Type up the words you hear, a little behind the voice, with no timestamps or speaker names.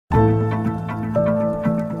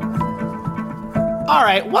All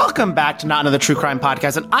right, welcome back to Not Another True Crime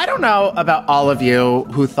Podcast. And I don't know about all of you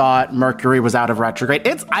who thought Mercury was out of retrograde.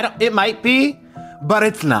 It might be, but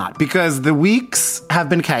it's not, because the weeks have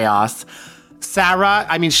been chaos. Sarah,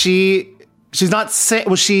 I mean, she's not sick.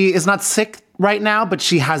 Well, she is not sick right now, but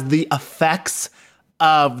she has the effects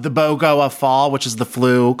of the BOGO of fall, which is the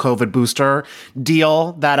flu COVID booster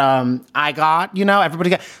deal that I got. You know,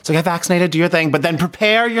 everybody so get vaccinated, do your thing, but then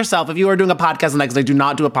prepare yourself. If you are doing a podcast the next day, do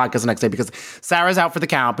not do a podcast the next day, because Sarah's out for the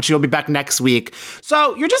count, but she'll be back next week.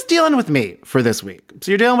 So you're just dealing with me for this week. So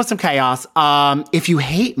you're dealing with some chaos. If you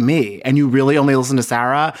hate me and you really only listen to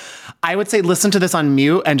Sarah, I would say listen to this on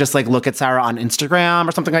mute and just like look at Sarah on Instagram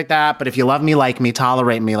or something like that. But if you love me, like me,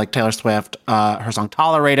 tolerate me, like Taylor Swift, her song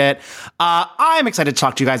Tolerate It, I'm excited to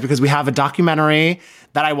talk to you guys because we have a documentary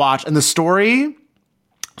that I watched, and the story,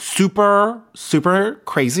 super, super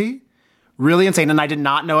crazy, really insane. And I did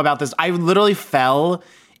not know about this. I literally fell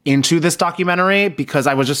into this documentary because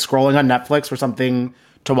I was just scrolling on Netflix for something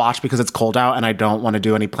to watch because it's cold out and I don't want to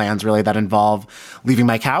do any plans really that involve leaving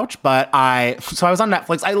my couch. So I was on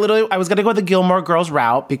Netflix. I was going to go the Gilmore Girls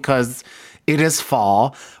route because it is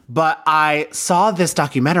fall, but I saw this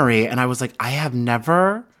documentary and I was like, I have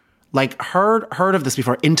never heard of this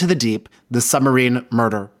before. Into the Deep, the submarine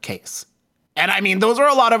murder case. And I mean, those are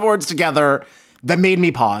a lot of words together that made me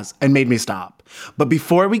pause and made me stop. But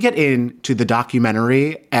before we get into the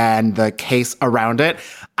documentary and the case around it,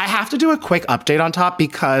 I have to do a quick update on top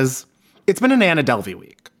because it's been an Anna Delvey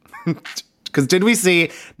week. Because did we see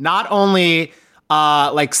not only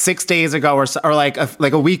 6 days ago or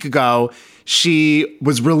a week ago, she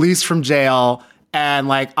was released from jail and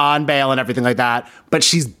on bail and everything like that, but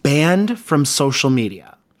she's banned from social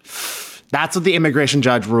media. That's what the immigration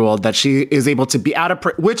judge ruled, that she is able to be out of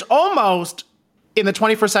prison, which almost in the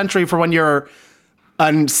 21st century, for when you're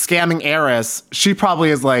a scamming heiress, she probably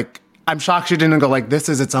is I'm shocked she didn't go this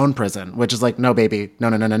is its own prison, which is no, baby,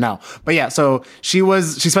 no. But yeah, so she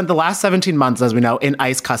spent the last 17 months, as we know, in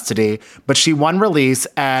ICE custody, but she won release,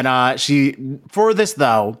 and for this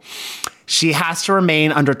though, she has to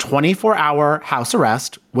remain under 24-hour house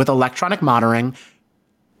arrest with electronic monitoring.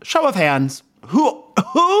 Show of hands. Who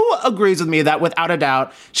agrees with me that without a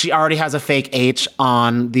doubt, she already has a fake H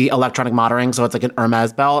on the electronic monitoring, so it's like an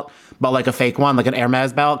Hermes belt, but a fake one, like an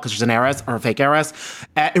Hermes belt, because she's an heiress or a fake heiress.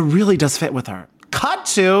 It really does fit with her. Cut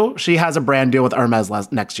to, she has a brand deal with Hermes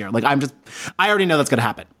next year. I already know that's going to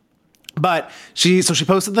happen. But she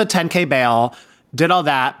posted the 10K bail, did all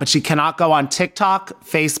that, but she cannot go on TikTok,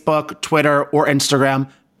 Facebook, Twitter, or Instagram.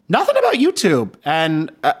 Nothing about YouTube.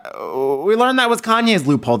 And we learned that was Kanye's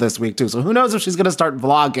loophole this week, too. So who knows if she's going to start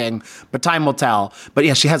vlogging, but time will tell. But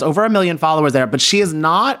yeah, she has over 1 million followers there, but she is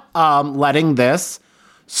not letting this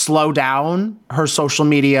slow down her social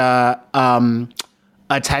media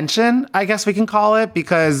attention, I guess we can call it,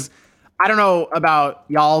 because I don't know about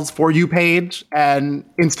y'all's For You page and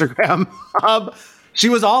Instagram hub. She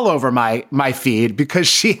was all over my feed because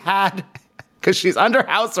she's under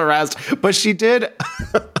house arrest, but she did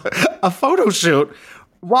a photo shoot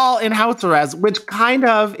while in house arrest, which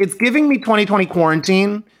it's giving me 2020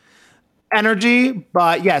 quarantine energy.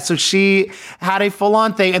 But yeah, so she had a full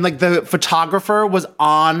on thing, and the photographer was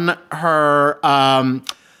on her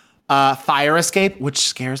fire escape, which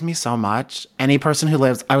scares me so much. Any person who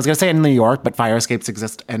lives, I was going to say in New York, but fire escapes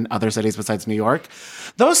exist in other cities besides New York.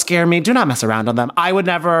 Those scare me. Do not mess around on them. I would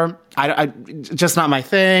never, I just not my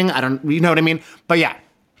thing. You know what I mean? But yeah,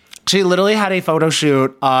 she literally had a photo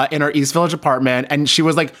shoot in her East Village apartment, and she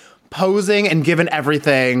was posing and giving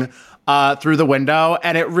everything through the window.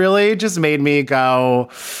 And it really just made me go,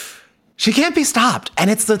 she can't be stopped. And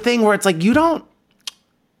it's the thing where it's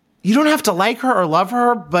you don't have to like her or love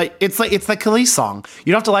her, but it's the Khalees song.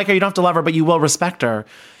 You don't have to like her, you don't have to love her, but you will respect her.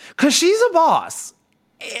 Because she's a boss.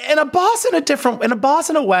 And a boss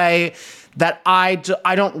in a way that I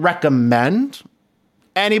don't recommend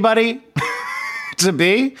anybody to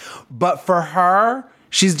be. But for her,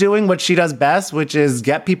 she's doing what she does best, which is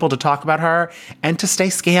get people to talk about her and to stay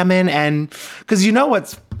scamming. And because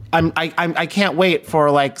I can't wait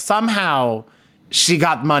for somehow she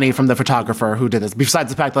got money from the photographer who did this. Besides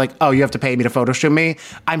the fact that oh, you have to pay me to photo shoot me.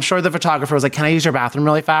 I'm sure the photographer was can I use your bathroom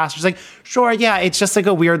really fast? She's sure, yeah, it's just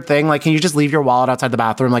a weird thing. Can you just leave your wallet outside the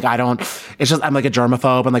bathroom? I'm a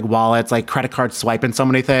germaphobe and wallets, credit card swiping so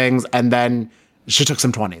many things. And then she took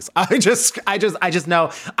some 20s. I just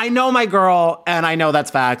know. I know my girl, and I know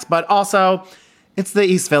that's facts. But also, it's the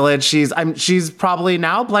East Village. She's probably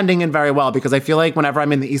now blending in very well, because I feel whenever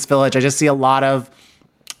I'm in the East Village, I just see a lot of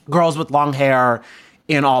girls with long hair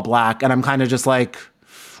in all black. And I'm kind of just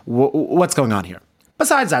what's going on here?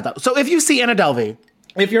 Besides that, though. So if you see Anna Delvey,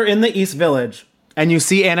 if you're in the East Village, and you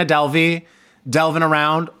see Anna Delvey delving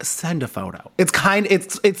around, send a photo.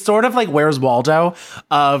 It's sort of like Where's Waldo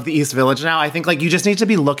of the East Village now. I think like you just need to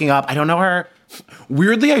be looking up. I don't know her.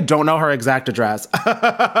 Weirdly, I don't know her exact address,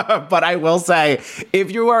 but I will say if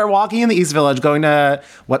you are walking in the East Village, going to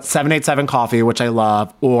 787 Coffee, which I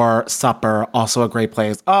love, or Supper, also a great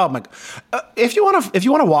place. Oh my! If you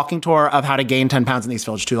want a walking tour of how to gain 10 pounds in the East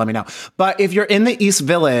Village too, let me know. But if you're in the East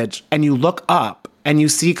Village and you look up and you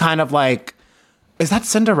see kind of like, is that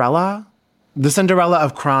Cinderella? The Cinderella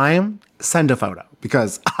of crime? Send a photo,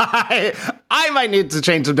 because I might need to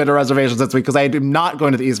change some dinner reservations this week because I am not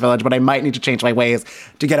going to the East Village, but I might need to change my ways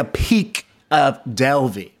to get a peek of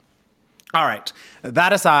Delvey. All right,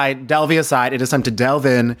 that aside, Delvey aside, it is time to delve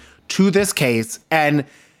in to this case. And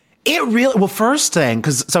it really, well, first thing,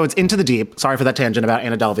 so it's Into the Deep. Sorry for that tangent about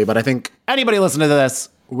Anna Delvey, but I think anybody listening to this,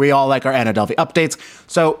 we all like our Anna Delvey updates.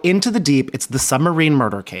 So Into the Deep, it's the submarine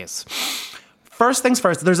murder case. First things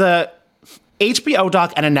first, there's a HBO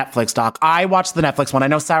doc and a Netflix doc. I watched the Netflix one. I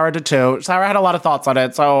know Sarah did too. Sarah had a lot of thoughts on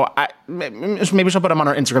it, so maybe she'll put them on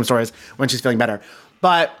her Instagram stories when she's feeling better.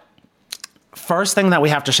 But first thing that we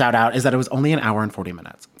have to shout out is that it was only an hour and 40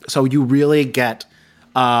 minutes. So you really get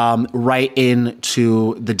right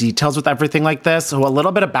into the details with everything like this. So a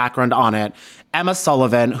little bit of background on it. Emma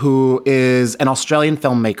Sullivan, who is an Australian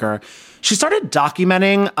filmmaker, she started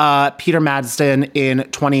documenting Peter Madsden in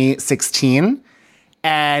 2016.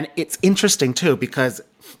 And it's interesting too, because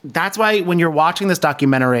that's why when you're watching this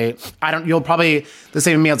documentary, you'll probably the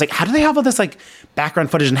same as me. I was like, how do they have all this like background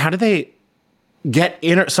footage, and how do they get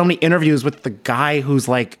so many interviews with the guy who's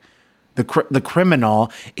like the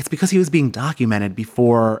criminal? It's because he was being documented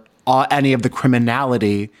before any of the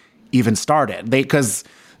criminality even started. Because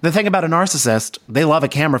the thing about a narcissist, they love a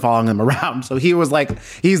camera following them around. So he was like,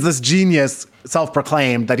 he's this genius,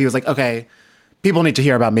 self-proclaimed, that he was like, okay, people need to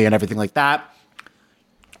hear about me and everything like that.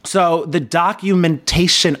 So the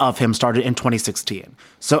documentation of him started in 2016.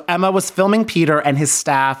 So Emma was filming Peter and his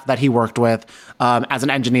staff that he worked with as an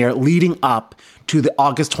engineer leading up to the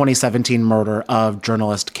August 2017 murder of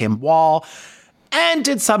journalist Kim Wall, and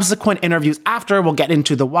did subsequent interviews after. We'll get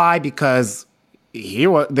into the why, because he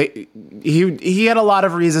had a lot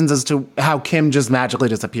of reasons as to how Kim just magically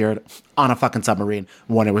disappeared on a fucking submarine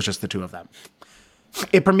when it was just the two of them.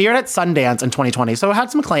 It premiered at Sundance in 2020, so it had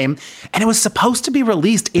some acclaim, and it was supposed to be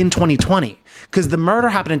released in 2020 because the murder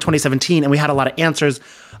happened in 2017, and we had a lot of answers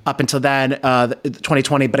up until then,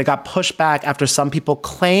 2020, but it got pushed back after some people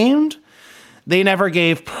claimed they never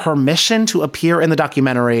gave permission to appear in the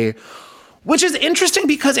documentary, which is interesting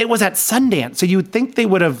because it was at Sundance, so you would think they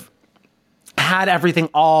would have had everything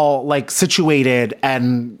all like situated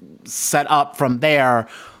and set up from there.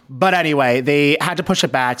 But anyway, they had to push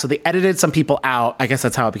it back, so they edited some people out. I guess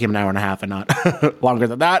that's how it became an hour and a half and not longer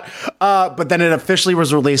than that. But then it officially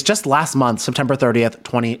was released just last month, September 30th,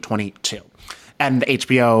 2022. And the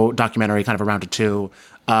HBO documentary kind of around it too,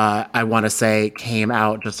 I want to say, came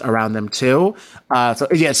out just around them too.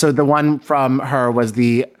 So the one from her was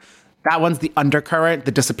that one's The Undercurrent,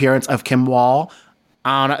 The Disappearance of Kim Wall.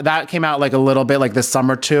 That came out like a little bit like this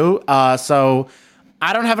summer too. So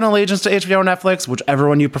I don't have an allegiance to HBO or Netflix, whichever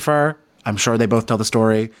one you prefer. I'm sure they both tell the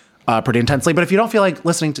story pretty intensely. But if you don't feel like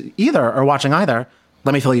listening to either or watching either,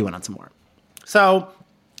 let me fill you in on some more. So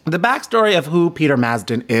the backstory of who Peter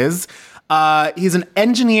Madsden is, he's an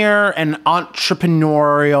engineer and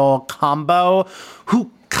entrepreneurial combo who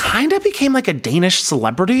kind of became like a Danish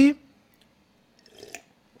celebrity.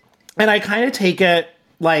 And I kind of take it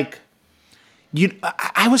like,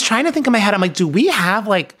 I was trying to think in my head, I'm like, do we have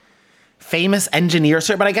like famous engineers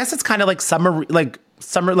here? But I guess it's kind of like summer,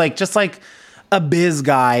 just like a biz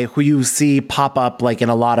guy who you see pop up like in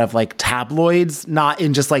a lot of like tabloids, not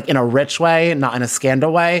in just like in a rich way, not in a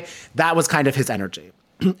scandal way. That was kind of his energy.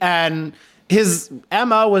 And his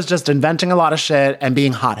MO was just inventing a lot of shit and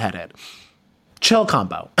being hot-headed. Chill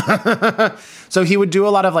combo. So he would do a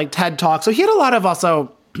lot of like TED Talks. So he had a lot of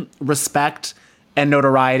also respect and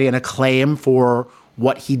notoriety and acclaim for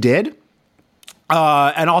what he did.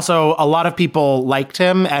 And also a lot of people liked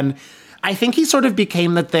him. And I think he sort of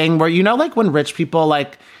became the thing where, you know, like when rich people,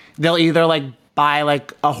 like they'll either like buy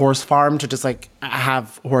like a horse farm to just like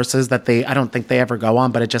have horses that I don't think they ever go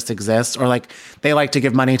on, but it just exists. Or like they like to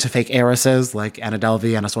give money to fake heiresses like Anna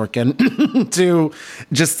Delvey, Anna Sorkin to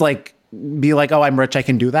just like be like, oh, I'm rich, I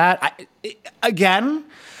can do that. Again,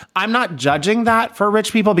 I'm not judging that for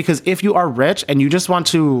rich people, because if you are rich and you just want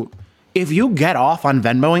to, if you get off on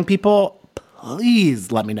Venmoing people,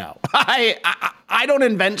 please let me know. I don't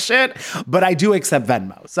invent shit, but I do accept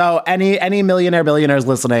Venmo. So any millionaire, billionaires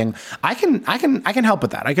listening, I can help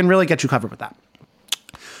with that. I can really get you covered with that.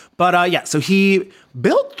 But so he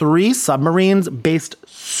built 3 submarines based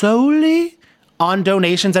solely on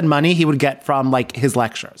donations and money he would get from like his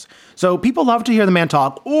lectures. So people love to hear the man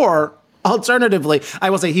talk, or alternatively, I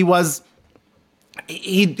will say he was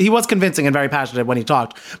convincing and very passionate when he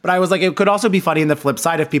talked. But I was like, it could also be funny in the flip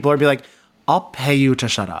side if people would be like, I'll pay you to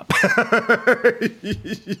shut up.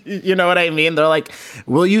 You know what I mean? They're like,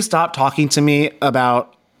 will you stop talking to me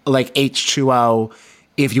about like H2O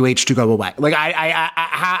if you H2 go away? Like,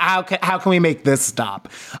 how can we make this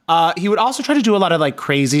stop? He would also try to do a lot of like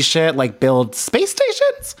crazy shit, like build space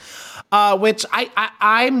stations, which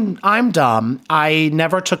I'm dumb. I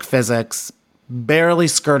never took physics, barely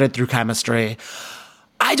skirted through chemistry.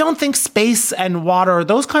 I don't think space and water,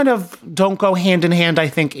 those kind of don't go hand in hand, I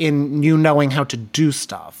think, in you knowing how to do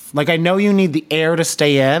stuff. Like, I know you need the air to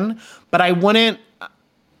stay in, but I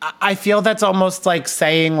feel that's almost like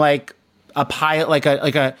saying like a pilot,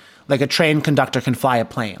 like a train conductor can fly a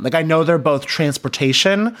plane. Like, I know they're both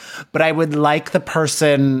transportation, but I would like the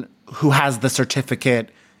person who has the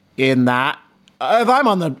certificate in that. If I'm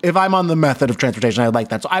on the method of transportation, I would like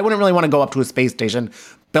that. So I wouldn't really want to go up to a space station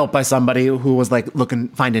built by somebody who was like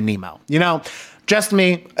finding Nemo, you know, just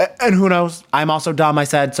me. And who knows? I'm also dumb. I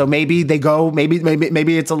said, so maybe they go, maybe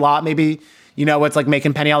it's a lot. Maybe, you know, it's like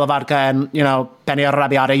making penne alla vodka and, you know, penne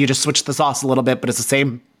arrabbiata. You just switch the sauce a little bit, but it's the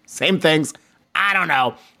same things. I don't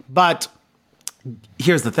know. But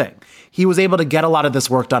here's the thing. He was able to get a lot of this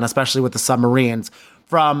work done, especially with the submarines,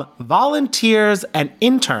 from volunteers and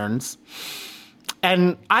interns.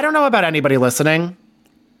 And I don't know about anybody listening.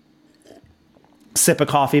 Sip of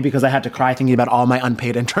coffee because I had to cry thinking about all my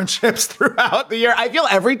unpaid internships throughout the year. I feel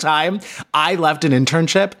every time I left an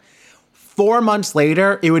internship, 4 months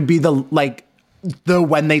later, it would be the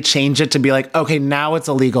when they change it to be like, okay, now it's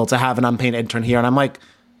illegal to have an unpaid intern here. And I'm like,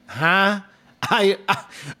 huh? I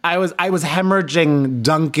was hemorrhaging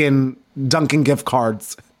Dunkin' gift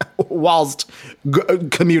cards whilst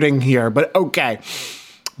commuting here, but okay.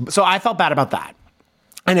 So I felt bad about that.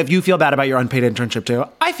 And if you feel bad about your unpaid internship too,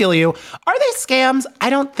 I feel you. Are they scams?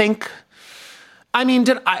 I don't think. I mean,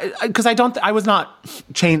 I was not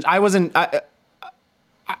changed. I wasn't.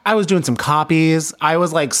 I was doing some copies. I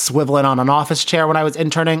was like swiveling on an office chair when I was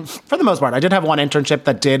interning. For the most part, I did have one internship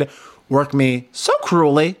that did work me so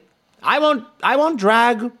cruelly. I won't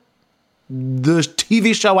drag the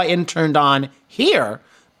TV show I interned on here.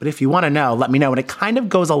 But if you want to know, let me know. And it kind of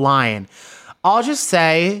goes a line. I'll just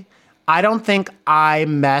say, I don't think I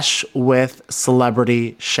mesh with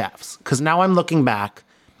celebrity chefs. Because now I'm looking back.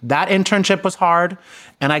 That internship was hard.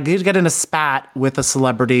 And I did get in a spat with a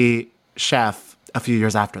celebrity chef a few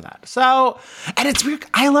years after that. So, and it's weird.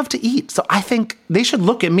 I love to eat. So I think they should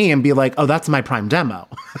look at me and be like, oh, that's my prime demo.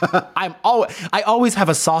 I always have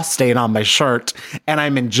a sauce stain on my shirt and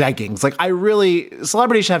I'm in jeggings. Like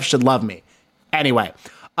celebrity chefs should love me. Anyway,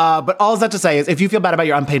 but all that to say is if you feel bad about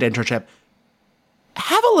your unpaid internship,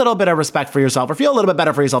 have a little bit of respect for yourself or feel a little bit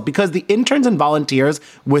better for yourself because the interns and volunteers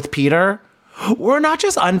with Peter were not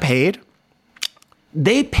just unpaid.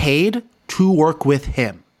 They paid to work with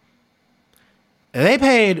him. They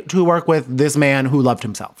paid to work with this man who loved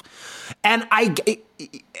himself. And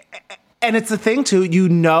it's the thing too, you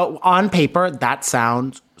know, on paper, that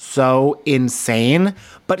sounds so insane,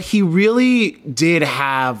 but he really did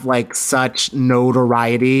have like such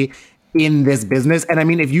notoriety in this business. And I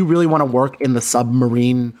mean, if you really want to work in the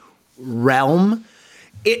submarine realm,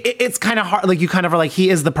 it's kind of hard. Like you kind of are like, he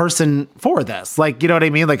is the person for this. Like, you know what I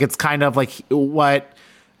mean? Like, it's kind of like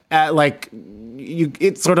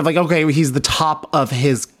it's sort of like, okay, he's the top of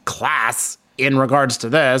his class in regards to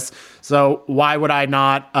this. So why would I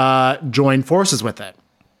not join forces with it?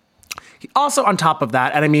 Also on top of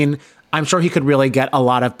that, and I mean, I'm sure he could really get a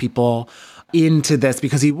lot of people into this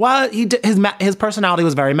because his personality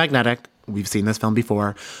was very magnetic. We've seen this film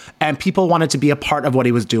before. And people wanted to be a part of what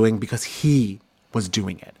he was doing because he was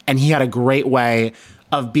doing it. And he had a great way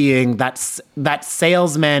of being that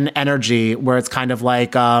salesman energy where it's kind of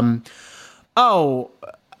like, oh,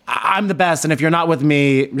 I'm the best. And if you're not with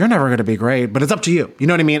me, you're never going to be great, but it's up to you. You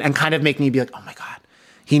know what I mean? And kind of making you be like, oh my God,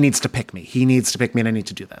 he needs to pick me. He needs to pick me and I need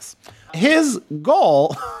to do this. His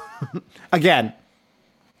goal, again,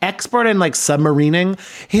 expert in like submarining,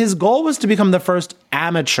 his goal was to become the first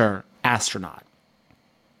amateur astronaut.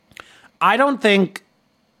 I don't think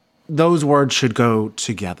those words should go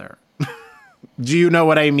together. Do you know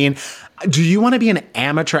what I mean? Do you want to be an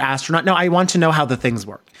amateur astronaut? No, I want to know how the things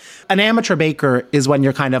work. An amateur baker is when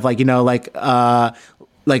you're kind of like, you know, like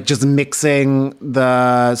just mixing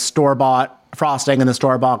the store-bought frosting and the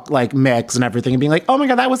store-bought like mix and everything and being like, oh my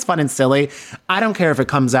God, that was fun and silly. I don't care if it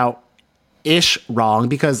comes out ish wrong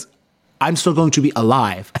because I'm still going to be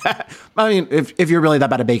alive. I mean, if you're really that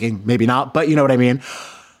bad at baking, maybe not, but you know what I mean.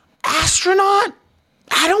 Astronaut?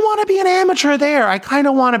 I don't want to be an amateur there. I kind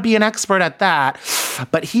of want to be an expert at that.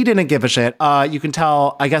 But he didn't give a shit. You can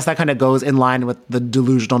tell, I guess that kind of goes in line with the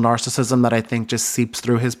delusional narcissism that I think just seeps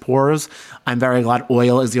through his pores. I'm very glad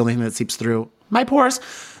oil is the only thing that seeps through my pores.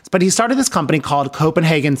 But he started this company called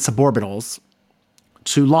Copenhagen Suborbitals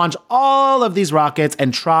to launch all of these rockets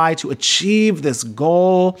and try to achieve this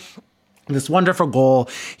goal, this wonderful goal.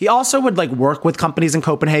 He also would like work with companies in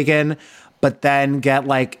Copenhagen, but then get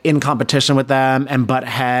like in competition with them and butt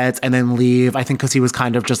heads and then leave. I think because he was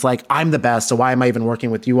kind of just like, I'm the best, so why am I even working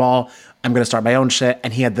with you all? I'm going to start my own shit.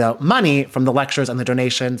 And he had the money from the lectures and the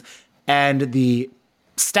donations and the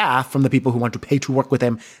staff from the people who want to pay to work with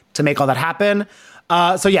him to make all that happen.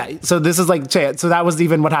 So this is like, so that was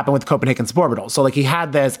even what happened with Copenhagen Suborbitals. So like he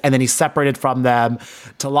had this and then he separated from them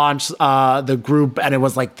to launch the group, and it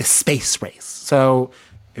was like the space race. So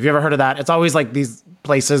if you ever heard of that, it's always like these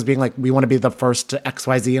places being like, we want to be the first to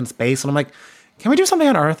XYZ in space. And I'm like, can we do something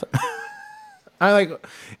on Earth? I'm like,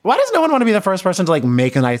 why does no one want to be the first person to like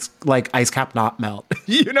make an ice cap not melt?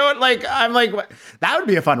 You know what? Like, I'm like, that would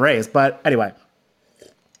be a fun race. But anyway,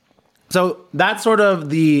 so that's sort of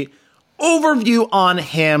the overview on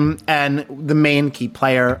him and the main key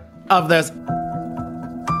player of this.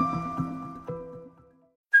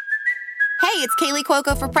 Hey, it's Kaylee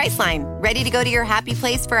Cuoco for Priceline. Ready to go to your happy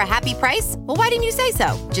place for a happy price? Well, why didn't you say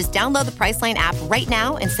so? Just download the Priceline app right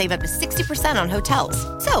now and save up to 60% on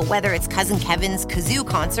hotels. So whether it's Cousin Kevin's Kazoo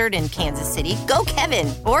Concert in Kansas City, go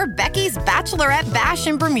Kevin, or Becky's Bachelorette Bash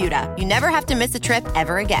in Bermuda, you never have to miss a trip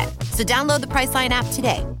ever again. So download the Priceline app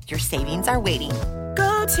today. Your savings are waiting.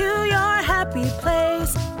 Go to your happy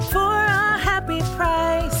place for a happy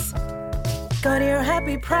price. Go to your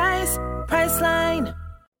happy price, Priceline.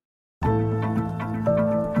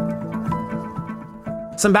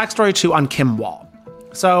 Some backstory too on Kim Wall.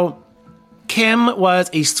 So Kim was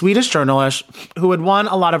a Swedish journalist who had won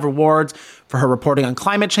a lot of awards for her reporting on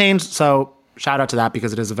climate change. So shout out to that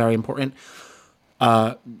because it is a very important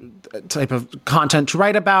type of content to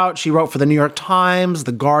write about. She wrote for the New York Times,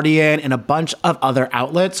 The Guardian, and a bunch of other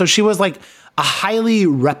outlets. So she was like a highly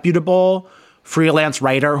reputable freelance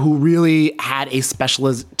writer who really had a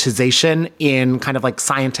specialization in kind of like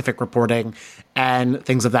scientific reporting and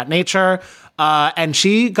things of that nature. And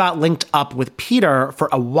she got linked up with Peter for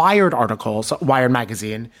a Wired article, so Wired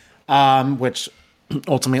magazine, which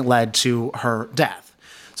ultimately led to her death.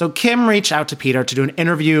 So Kim reached out to Peter to do an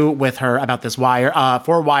interview with her about this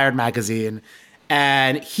for Wired magazine,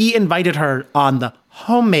 and he invited her on the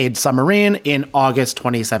Homemade Submarine in August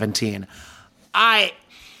 2017.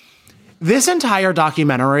 This entire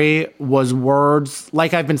documentary was words,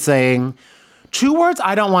 like I've been saying, two words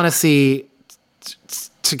I don't want to see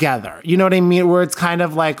together. You know what I mean? Where it's kind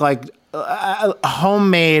of like a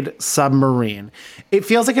homemade submarine. It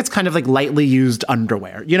feels like it's kind of like lightly used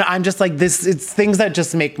underwear. You know, I'm just like this. It's things that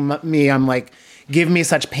just make I'm like, give me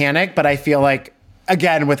such panic. But I feel like,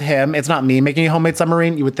 again, with him, it's not me making a homemade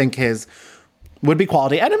submarine. You would think his would be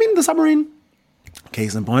quality. And I mean, the submarine,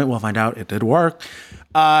 case in point, we'll find out it did work.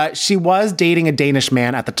 She was dating a Danish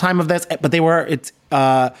man at the time of this, but it's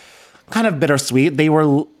kind of bittersweet. They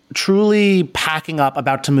were truly packing up,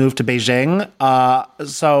 about to move to Beijing.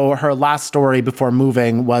 So her last story before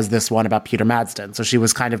moving was this one about Peter Madston. So she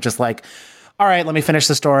was kind of just like, all right, let me finish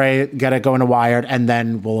the story, get it going to Wired, and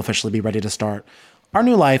then we'll officially be ready to start our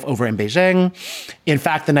new life over in Beijing. In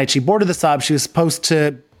fact, the night she boarded the sub, she was supposed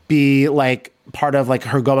to be like part of like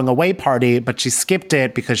her going away party, but she skipped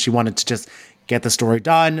it because she wanted to just get the story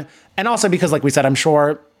done. And also because, like we said, I'm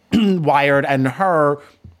sure Wired and her,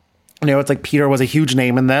 you know, it's like Peter was a huge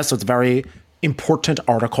name in this, so it's a very important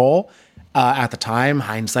article at the time.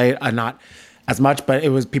 Hindsight, not as much, but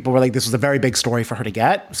people were like, this was a very big story for her to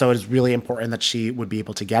get. So it is really important that she would be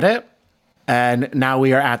able to get it. And now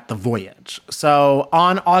we are at the voyage. So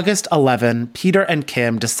on August 11, Peter and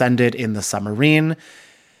Kim descended in the submarine.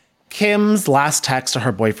 Kim's last text to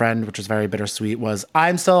her boyfriend, which was very bittersweet, was,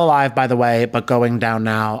 "I'm still alive, by the way, but going down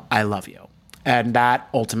now. I love you." And that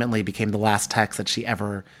ultimately became the last text that she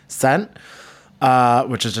ever sent,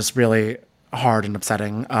 which is just really hard and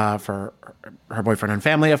upsetting for her boyfriend and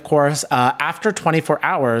family, of course. After 24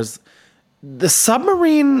 hours, the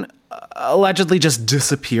submarine allegedly just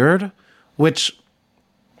disappeared, which,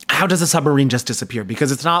 how does a submarine just disappear?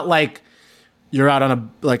 Because it's not like you're out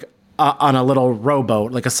on a little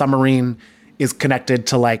rowboat. Like a submarine is connected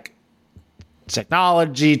to like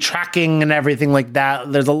technology, tracking and everything like that.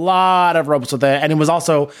 There's a lot of ropes with it. And it was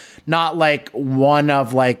also not like one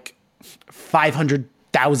of like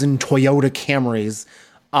 500,000 Toyota Camrys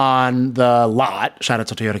on the lot. Shout out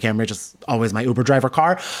to Toyota Camry, just always my Uber driver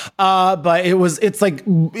car. But it's like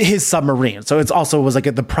his submarine. So it's also was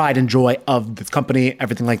like the pride and joy of this company,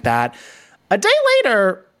 everything like that. A day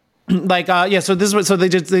later, so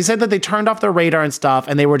they said that they turned off their radar and stuff,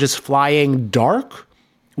 and they were just flying dark,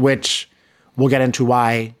 which we'll get into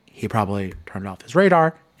why he probably turned off his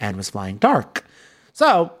radar and was flying dark.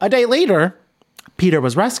 So a day later, Peter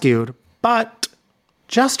was rescued, but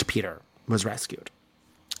just Peter was rescued.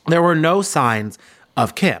 There were no signs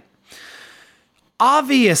of Kim.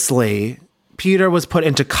 Obviously, Peter was put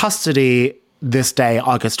into custody this day,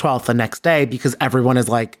 August 12th, the next day, because everyone is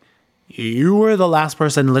like, you were the last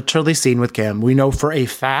person literally seen with Kim. We know for a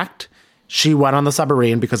fact she went on the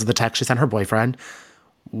submarine because of the text she sent her boyfriend.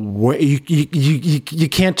 You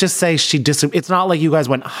can't just say it's not like you guys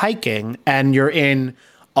went hiking and you're in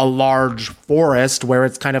a large forest where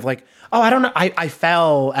it's kind of like, oh, I don't know, I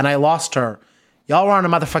fell and I lost her. Y'all were on a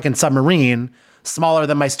motherfucking submarine, smaller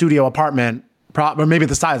than my studio apartment, or maybe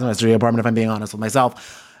the size of my studio apartment, if I'm being honest with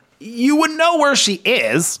myself. You would know where she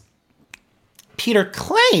is. Peter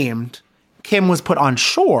claimed Kim was put on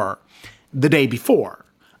shore the day before,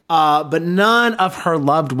 but none of her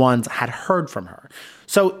loved ones had heard from her.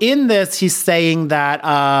 So in this, he's saying that,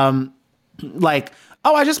 I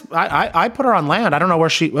put her on land. I don't know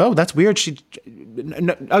where that's weird.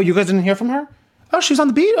 Oh, you guys didn't hear from her? Oh, she was on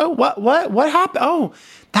the beach. Oh, what happened? Oh,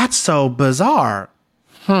 that's so bizarre.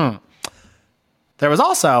 There was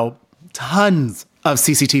also tons of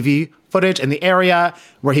CCTV footage in the area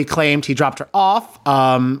where he claimed he dropped her off,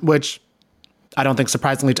 which I don't think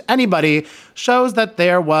surprisingly to anybody shows that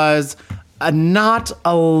there was not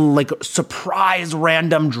a surprise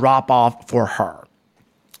random drop off for her.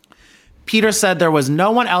 Peter said there was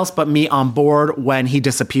no one else but me on board when he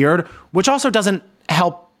disappeared, which also doesn't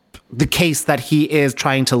help the case that he is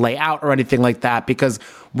trying to lay out or anything like that, because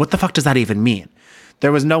what the fuck does that even mean?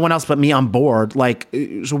 There was no one else but me on board. What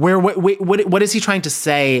is he trying to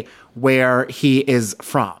say where he is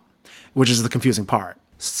from? Which is the confusing part.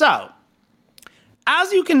 So,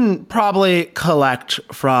 as you can probably collect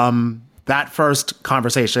from that first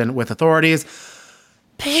conversation with authorities,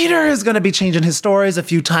 Peter is going to be changing his stories a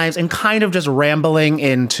few times and kind of just rambling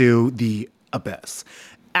into the abyss.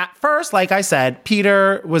 At first, like I said,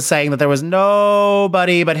 Peter was saying that there was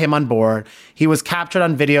nobody but him on board. He was captured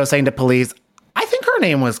on video saying to police, I think her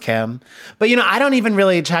name was Kim. But, I don't even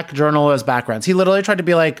really check journalists' backgrounds. He literally tried to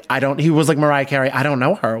be like, he was like Mariah Carey. I don't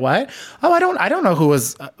know her. What? Oh, I don't know who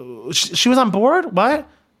was, she was on board? What?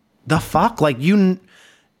 The fuck?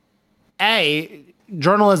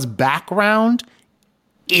 Journalist's background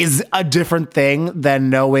is a different thing than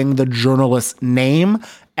knowing the journalist's name.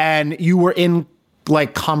 And you were in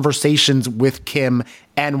conversations with Kim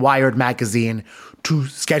and Wired magazine to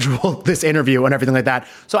schedule this interview and everything like that.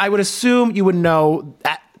 So I would assume you would know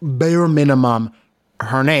at bare minimum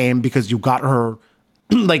her name because you got her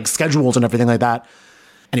schedules and everything like that.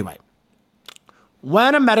 Anyway,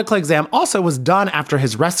 when a medical exam also was done after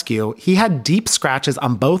his rescue, he had deep scratches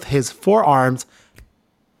on both his forearms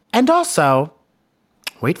and also,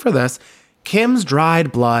 wait for this, Kim's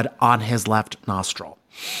dried blood on his left nostril.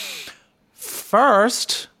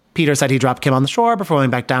 First, Peter said he dropped Kim on the shore before going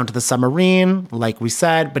back down to the submarine, like we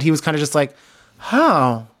said, but he was kind of just like,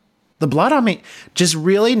 oh, the blood on me. Just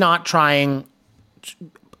really not playing.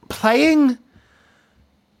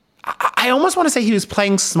 I almost want to say he was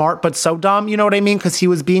playing smart, but so dumb, you know what I mean? Because he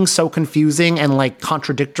was being so confusing and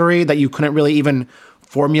contradictory that you couldn't really even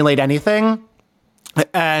formulate anything.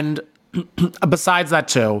 And besides that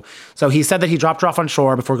too, so he said that he dropped her off on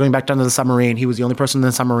shore before going back down to the submarine. He was the only person in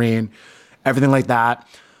the submarine, everything like that.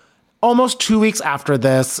 Almost 2 weeks after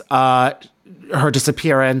this, her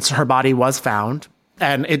disappearance, her body was found.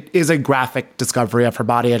 And it is a graphic discovery of her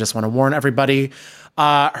body. I just want to warn everybody.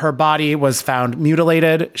 Her body was found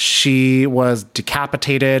mutilated. She was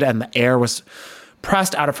decapitated and the air was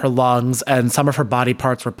pressed out of her lungs. And some of her body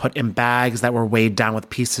parts were put in bags that were weighed down with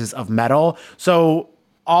pieces of metal. So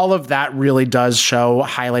all of that really does show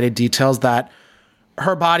highlighted details that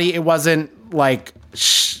her body, it wasn't like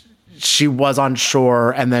she was on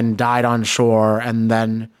shore and then died on shore and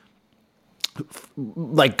then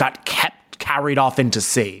got carried off into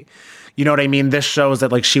sea. You know what I mean? This shows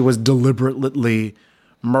that she was deliberately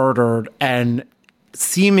murdered and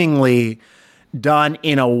seemingly done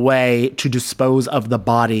in a way to dispose of the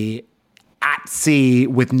body at sea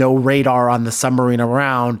with no radar on the submarine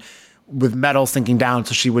around, with metal sinking down,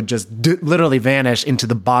 so she would just literally vanish into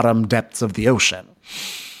the bottom depths of the ocean.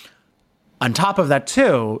 On top of that,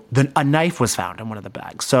 too, a knife was found in one of the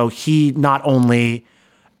bags. So he not only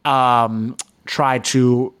try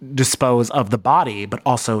to dispose of the body, but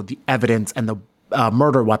also the evidence and the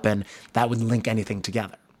murder weapon that would link anything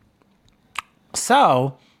together.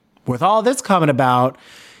 So, with all this coming about,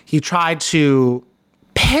 he tried to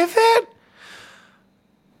pivot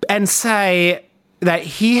and say that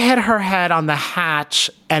he hit her head on the hatch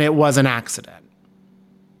and it was an accident.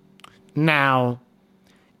 Now,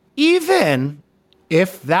 even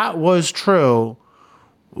if that was true,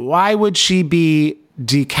 why would she be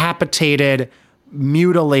decapitated,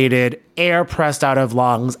 mutilated, air pressed out of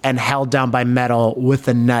lungs, and held down by metal with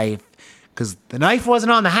a knife? Because the knife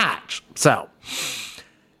wasn't on the hatch. So,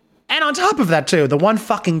 and on top of that too, the one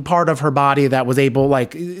fucking part of her body that was able,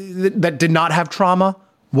 that did not have trauma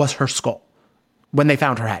was her skull when they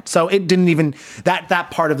found her head. So it didn't even,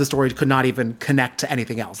 that part of the story could not even connect to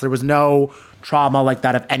anything else. There was no trauma like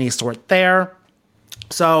that of any sort there.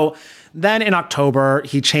 So then in October,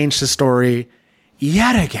 he changed his story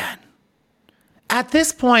yet again. At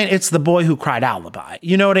this point, it's the boy who cried alibi.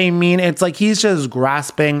 You know what I mean? It's like he's just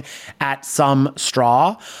grasping at some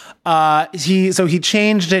straw. He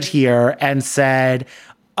changed it here and said,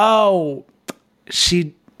 oh,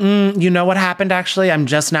 you know what happened actually? I'm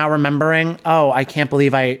just now remembering. Oh, I can't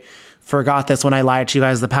believe I forgot this when I lied to you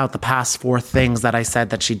guys about the past 4 things that I said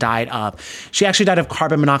that she died of. She actually died of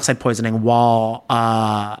carbon monoxide poisoning while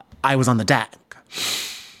I was on the deck.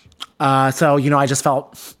 So, I just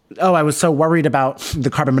felt, I was so worried about the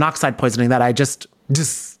carbon monoxide poisoning that I just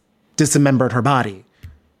dismembered her body.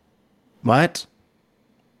 What?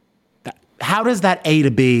 How does that A to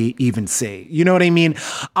B even C? You know what I mean?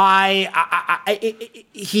 I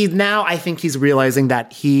think he's realizing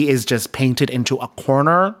that he is just painted into a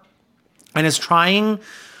corner and is trying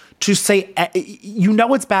to say,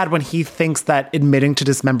 it's bad when he thinks that admitting to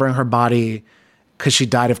dismembering her body because she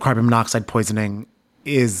died of carbon monoxide poisoning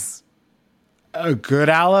is a good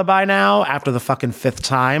alibi now after the fucking 5th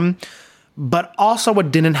time. But also what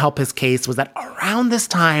didn't help his case was that around this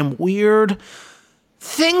time, weird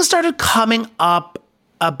things started coming up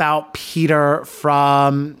about Peter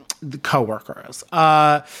from the coworkers.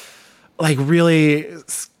 Really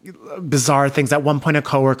bizarre things. At one point, a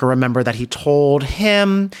coworker remembered that he told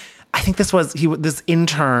him, I think this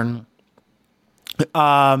intern.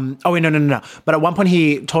 No. But at one point,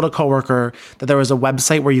 he told a coworker that there was a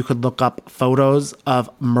website where you could look up photos of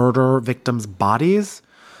murder victims' bodies,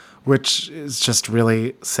 which is just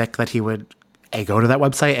really sick that he would A, go to that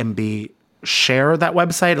website, and B, share that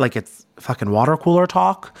website like it's fucking water cooler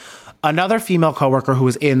talk. Another female coworker who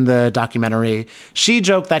was in the documentary, she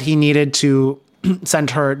joked that he needed to send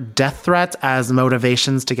her death threats as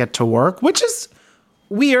motivations to get to work, which is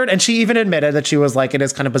weird. And she even admitted that she was like, it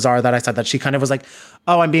is kind of bizarre that I said that. She kind of was like,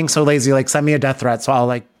 oh, I'm being so lazy, like send me a death threat so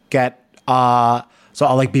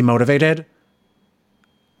I'll be motivated.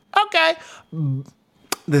 Okay.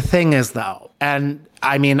 The thing is though, and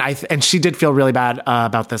I mean, and she did feel really bad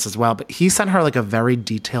about this as well, but he sent her like a very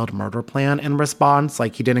detailed murder plan in response.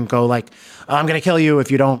 Like he didn't go like, oh, I'm going to kill you if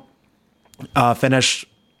you don't finish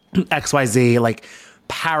XYZ, like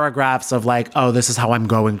paragraphs of like, oh, this is how I'm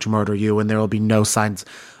going to murder you. And there will be no signs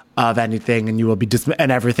of anything and you will be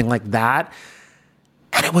and everything like that.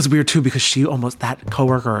 And it was weird too, because that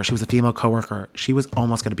coworker, she was a female coworker. She was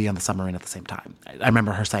almost going to be on the submarine at the same time. I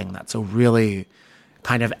remember her saying that. So really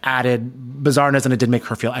kind of added bizarreness, and it did make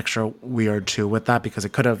her feel extra weird too with that, because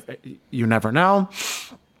it could have, you never know.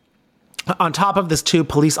 On top of this too,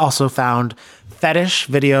 police also found fetish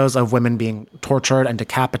videos of women being tortured and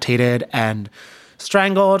decapitated and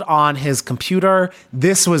strangled on his computer.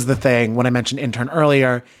 This was the thing when I mentioned intern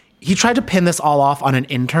earlier. He tried to pin this all off on an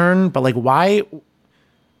intern, but like, why?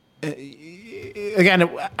 Again,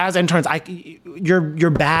 as interns, your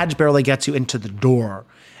badge barely gets you into the door.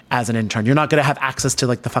 As an intern, you're not going to have access to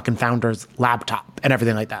like the fucking founder's laptop and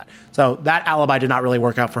everything like that. So that alibi did not really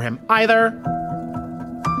work out for him either.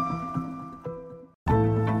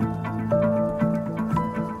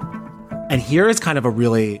 And here is kind of a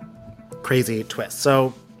really crazy twist.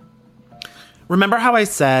 So remember how I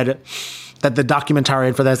said that the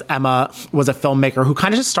documentarian for this, Emma, was a filmmaker who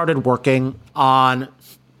kind of just started working on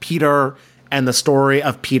Peter and the story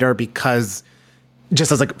of Peter because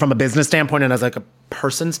just as like from a business standpoint and as like a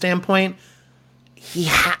person standpoint,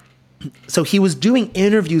 so he was doing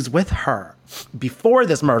interviews with her before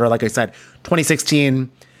this murder, like I said, 2016,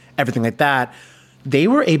 everything like that. They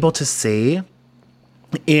were able to see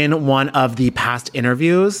in one of the past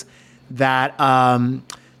interviews that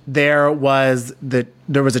there was a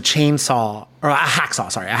chainsaw, or a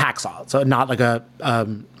hacksaw. So not like a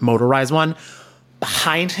motorized one,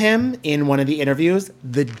 behind him in one of the interviews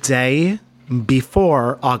the day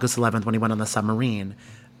before August 11th when he went on the submarine.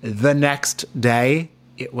 The next day,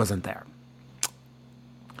 it wasn't there.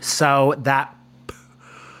 So that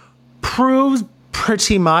proves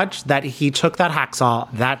pretty much that he took that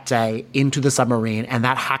hacksaw that day into the submarine, and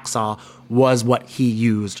that hacksaw was what he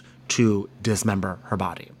used to dismember her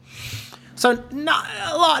body. So not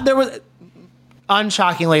a lot.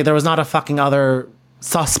 Unshockingly, there was not a fucking other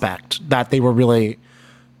suspect that they were really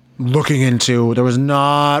looking into. There was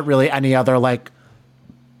not really any other, like,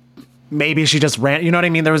 maybe she just ran, you know what I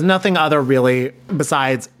mean? There was nothing other really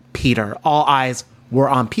besides Peter. All eyes were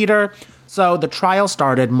on Peter. So the trial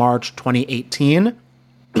started March 2018.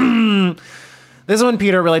 This is when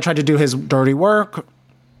Peter really tried to do his dirty work.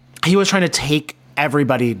 He was trying to take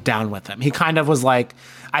everybody down with him. He kind of was like,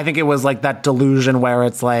 I think it was like that delusion where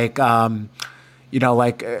it's like, you know,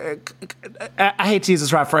 like, I hate to use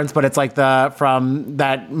this reference, but it's like from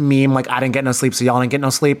that meme, like, I didn't get no sleep, so y'all didn't get no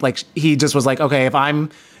sleep. Like, he just was like, okay, if I'm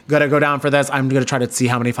gonna go down for this, I'm gonna try to see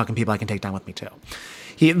how many fucking people I can take down with me too.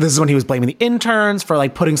 This is when he was blaming the interns for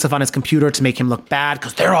like putting stuff on his computer to make him look bad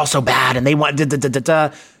because they're all so bad and they want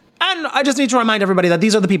da-da-da-da-da. And I just need to remind everybody that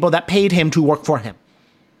these are the people that paid him to work for him.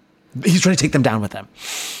 He's trying to take them down with him.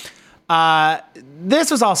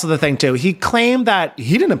 This was also the thing too. He claimed that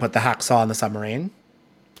he didn't put the hacksaw on the submarine.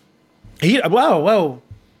 Whoa.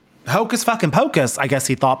 Hocus fucking pocus, I guess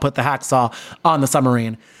he thought put the hacksaw on the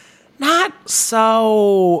submarine. Not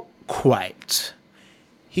so quite.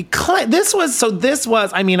 He claimed this was,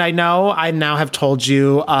 I mean, I know I now have told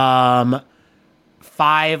you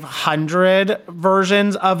 500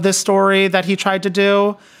 versions of this story that he tried to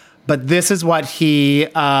do, but this is what he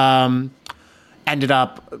ended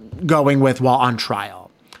up going with while on trial.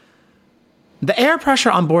 The air pressure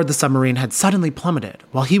on board the submarine had suddenly plummeted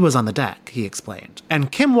while he was on the deck, he explained, and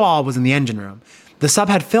Kim Wall was in the engine room. The sub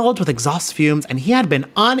had filled with exhaust fumes and he had been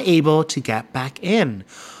unable to get back in.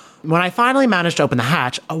 When I finally managed to open the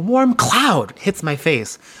hatch, a warm cloud hits my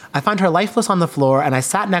face. I find her lifeless on the floor, and I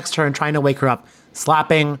sat next to her and trying to wake her up,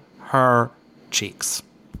 slapping her cheeks.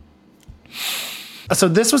 So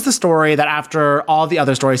this was the story that after all the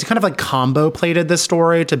other stories, he kind of like combo plated this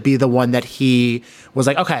story to be the one that he was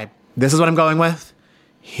like, okay, this is what I'm going with.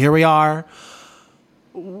 Here we are.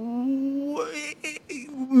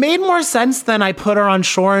 Made more sense than I put her on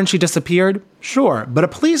shore and she disappeared? Sure. But a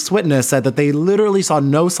police witness said that they literally saw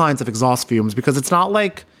no signs of exhaust fumes because it's not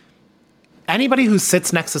like anybody who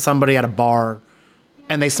sits next to somebody at a bar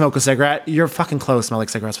and they smoke a cigarette, your fucking clothes smell like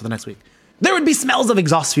cigarettes for the next week. There would be smells of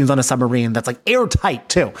exhaust fumes on a submarine that's like airtight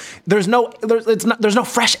too. There's no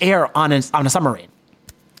fresh air on a submarine.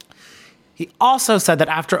 He also said that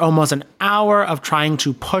after almost an hour of trying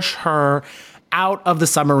to push her out of the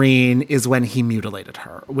submarine is when he mutilated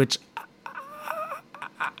her, which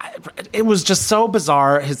it was just so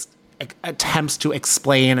bizarre, his attempts to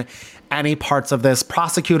explain any parts of this.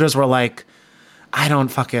 Prosecutors were like, we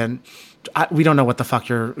don't know what the fuck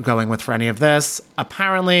you're going with for any of this.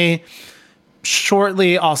 Apparently,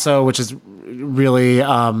 shortly also, which is really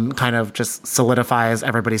kind of just solidifies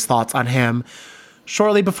everybody's thoughts on him,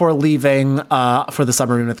 shortly before leaving for the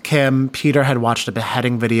submarine with Kim, Peter had watched a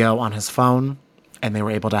beheading video on his phone, and they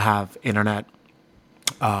were able to have internet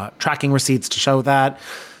tracking receipts to show that.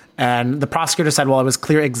 And the prosecutor said, well, it was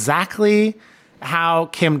clear exactly how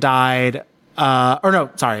Kim died.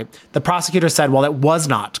 The prosecutor said, well, it was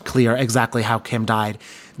not clear exactly how Kim died.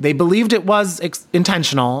 They believed it was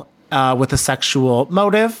intentional with a sexual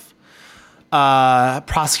motive.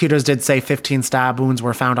 Prosecutors did say 15 stab wounds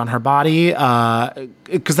were found on her body,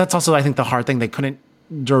 because that's also, I think, the hard thing. They couldn't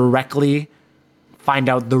directly find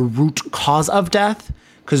out the root cause of death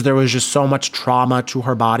because there was just so much trauma to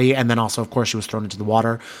her body. And then also, of course, she was thrown into the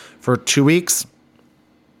water for 2 weeks.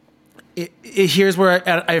 Here's where,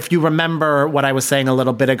 if you remember what I was saying a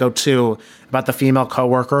little bit ago, too, about the female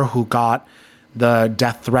coworker who got the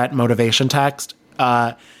death threat motivation text.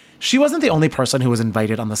 She wasn't the only person who was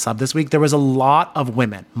invited on the sub this week. There was a lot of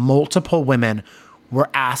women, multiple women were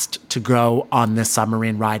asked to go on this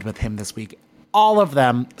submarine ride with him this week. All of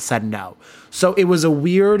them said no. So it was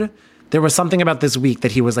there was something about this week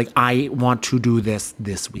that he was like, I want to do this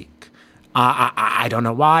week. I don't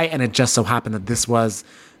know why. And it just so happened that this was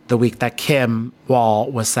the week that Kim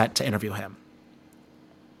Wall was set to interview him.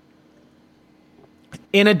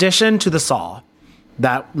 In addition to the saw,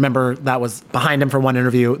 that was behind him for one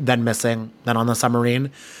interview, then missing, then on the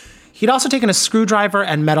submarine, he'd also taken a screwdriver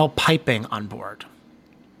and metal piping on board.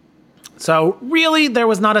 So really, there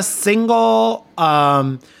was not a single,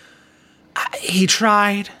 he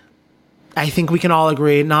tried. I think we can all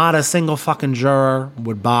agree, not a single fucking juror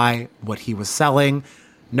would buy what he was selling.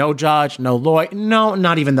 No judge, no lawyer, no,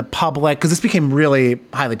 not even the public, because this became really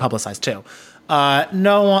highly publicized too.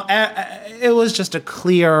 It was just a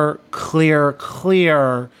clear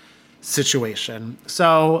situation.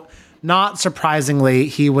 So, not surprisingly,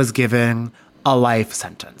 he was given a life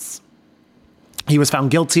sentence. He was found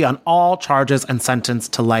guilty on all charges and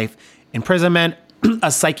sentenced to life imprisonment.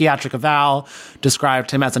 A psychiatric eval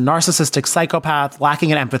described him as a narcissistic psychopath,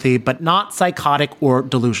 lacking in empathy, but not psychotic or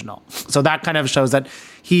delusional. So that kind of shows that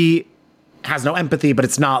he has no empathy, but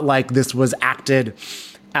it's not like this was acted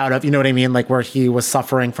out of, you know what I mean? Like where he was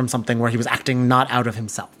suffering from something where he was acting not out of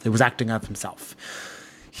himself. He was acting out of himself.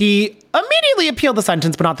 He immediately appealed the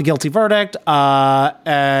sentence, but not the guilty verdict.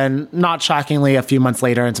 And not shockingly, a few months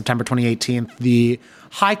later, in September 2018, the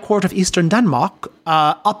High Court of Eastern Denmark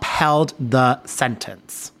upheld the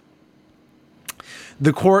sentence.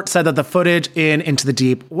 The court said that the footage in Into the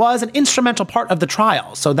Deep was an instrumental part of the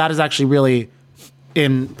trial. So that is actually really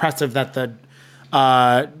impressive that the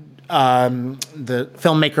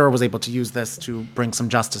filmmaker was able to use this to bring some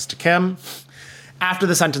justice to Kim. After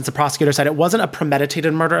the sentence, the prosecutor said it wasn't a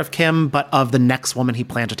premeditated murder of Kim, but of the next woman he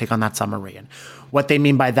planned to take on that submarine. What they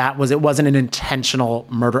mean by that was it wasn't an intentional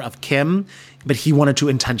murder of Kim, but he wanted to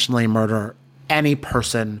intentionally murder any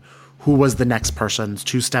person who was the next person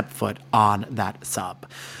to step foot on that sub.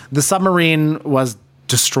 The submarine was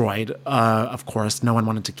destroyed, of course. No one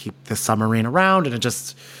wanted to keep this submarine around, and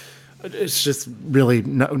it's just really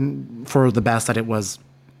for the best that it was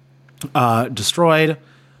destroyed.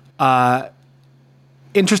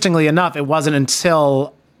 Interestingly enough, it wasn't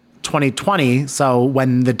until 2020, so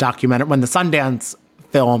when the Sundance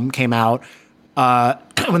film came out,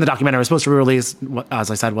 when the documentary was supposed to be released,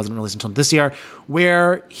 as I said, wasn't released until this year,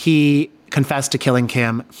 where he confessed to killing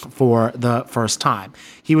Kim for the first time.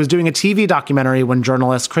 He was doing a TV documentary when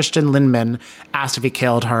journalist Christian Lindman asked if he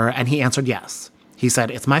killed her, and he answered yes. He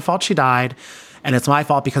said, "It's my fault she died, and it's my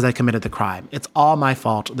fault because I committed the crime. It's all my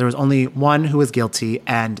fault. There is only one who is guilty,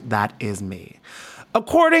 and that is me."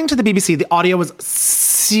 According to the BBC, the audio was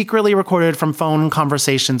secretly recorded from phone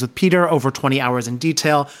conversations with Peter over 20 hours in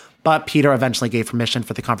detail, but Peter eventually gave permission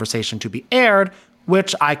for the conversation to be aired,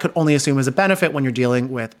 which I could only assume is a benefit when you're dealing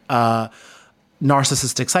with a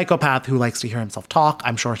narcissistic psychopath who likes to hear himself talk.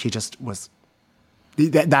 I'm sure he just was...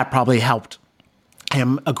 That probably helped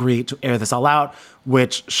him agree to air this all out,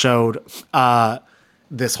 which showed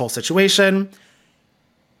this whole situation.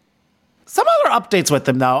 Some other updates with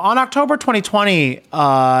him, though. On October 2020,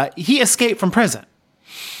 he escaped from prison.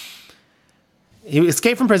 He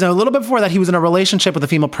escaped from prison. A little bit before that, he was in a relationship with a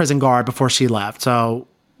female prison guard before she left. So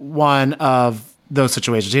one of those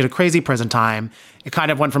situations. He had a crazy prison time. It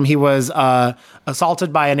kind of went from he was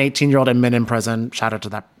assaulted by an 18-year-old admin in prison. Shout out to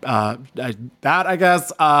that, I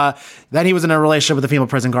guess. Then he was in a relationship with a female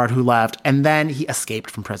prison guard who left. And then he escaped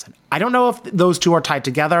from prison. I don't know if those two are tied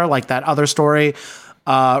together, like that other story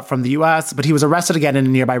from the U.S., but he was arrested again in a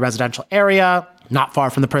nearby residential area, not far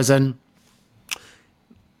from the prison.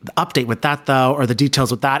 The update with that, though, or the details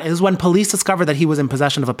with that, is when police discovered that he was in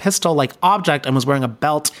possession of a pistol-like object and was wearing a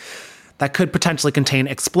belt that could potentially contain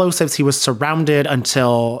explosives. He was surrounded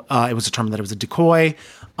until it was determined that it was a decoy.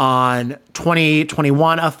 On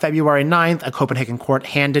 2021 of February 9th, a Copenhagen court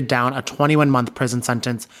handed down a 21-month prison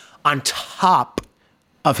sentence on top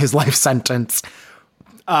of his life sentence.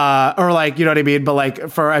 Or like, you know what I mean? But like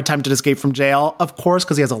for attempted escape from jail, of course,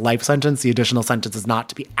 because he has a life sentence, the additional sentence is not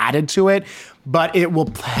to be added to it, but it will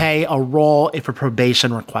play a role if a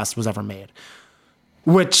probation request was ever made,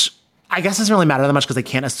 which I guess doesn't really matter that much because they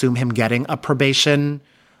can't assume him getting a probation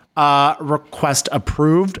request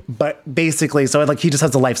approved. But basically, so like he just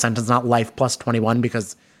has a life sentence, not life plus 21,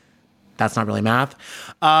 because that's not really math.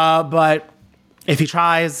 But if he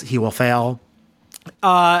tries, he will fail.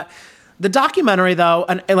 The documentary, though,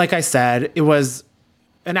 and like I said, it was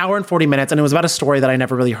an hour and 40 minutes, and it was about a story that I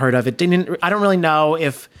never really heard of. I don't really know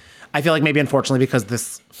if, I feel like maybe unfortunately because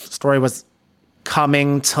this story was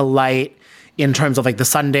coming to light in terms of like the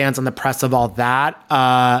Sundance and the press of all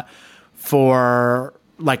that for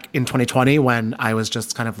like in 2020 when I was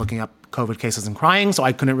just kind of looking up COVID cases and crying. So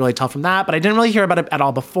I couldn't really tell from that, but I didn't really hear about it at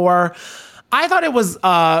all before. I thought it was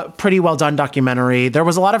a pretty well done documentary. There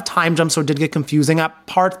was a lot of time jumps, so it did get confusing at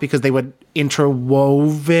parts because they would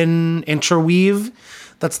interweave,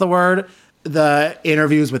 that's the word, the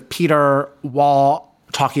interviews with Peter Wall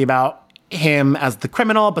talking about him as the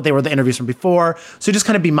criminal, but they were the interviews from before. So just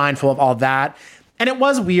kind of be mindful of all that. And it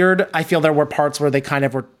was weird. I feel there were parts where they kind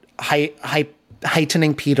of were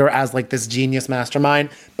heightening Peter as like this genius mastermind,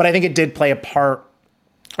 but I think it did play a part.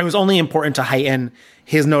 It was only important to heighten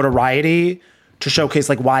his notoriety to showcase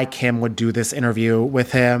like why Kim would do this interview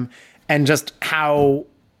with him and just how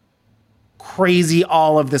crazy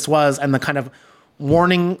all of this was and the kind of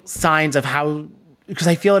warning signs of how, because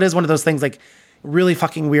I feel it is one of those things like really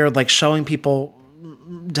fucking weird, like showing people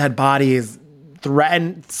dead bodies,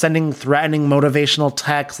 sending threatening motivational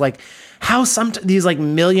texts, like how these like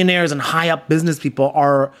millionaires and high up business people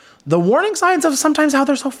are the warning signs of sometimes how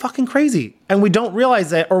they're so fucking crazy. And we don't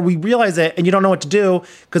realize it, or we realize it and you don't know what to do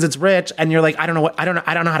because it's Rich and you're like, I don't know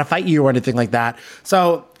how to fight you or anything like that.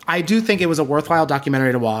 So I do think it was a worthwhile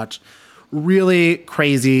documentary to watch. Really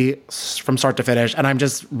crazy from start to finish. And I'm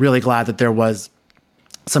just really glad that there was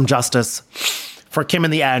some justice for Kim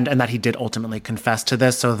in the end and that he did ultimately confess to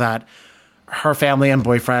this so that her family and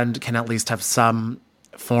boyfriend can at least have some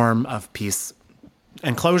form of peace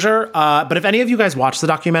and closure. But if any of you guys watched the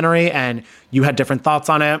documentary and you had different thoughts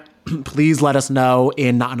on it, please let us know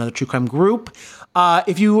in Not Another True Crime group.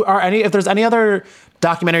 If there's any other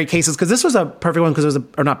documentary cases, because this was a perfect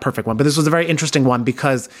one, not perfect one, but this was a very interesting one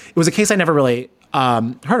because it was a case I never really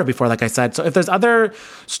heard of before, like I said. So if there's other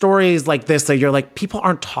stories like this that you're like, people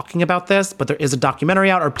aren't talking about this, but there is a documentary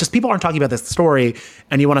out, or just people aren't talking about this story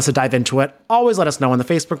and you want us to dive into it, always let us know in the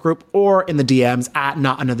Facebook group or in the DMs at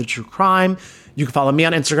Not Another True Crime. You can follow me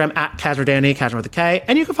on Instagram at KazraDanny, Kazra with a K,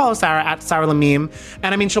 and you can follow Sarah at Sarah Lamim.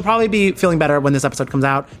 And I mean, she'll probably be feeling better when this episode comes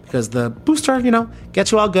out because the booster,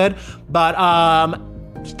 gets you all good. But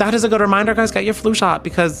that is a good reminder, guys, get your flu shot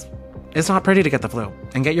because it's not pretty to get the flu.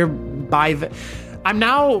 And get your COVID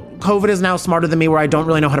is now smarter than me where I don't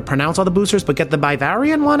really know how to pronounce all the boosters, but get the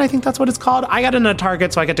Bivarian one. I think that's what it's called. I got in a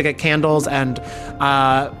Target, so I get to get candles and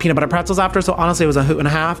peanut butter pretzels after. So honestly, it was a hoot and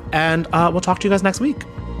a half. And we'll talk to you guys next week.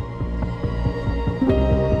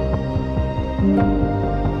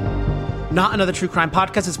 Not Another True Crime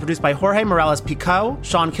podcast is produced by Jorge Morales-Pico,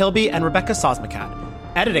 Sean Kilby, and Rebecca Sosmacat.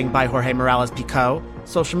 Editing by Jorge Morales-Pico.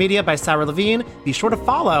 Social media by Sarah Levine. Be sure to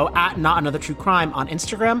follow at Not Another True Crime on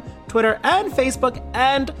Instagram, Twitter, and Facebook.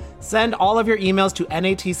 And send all of your emails to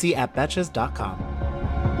natc@betches.com.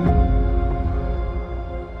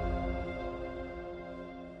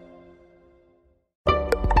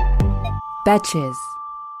 Betches.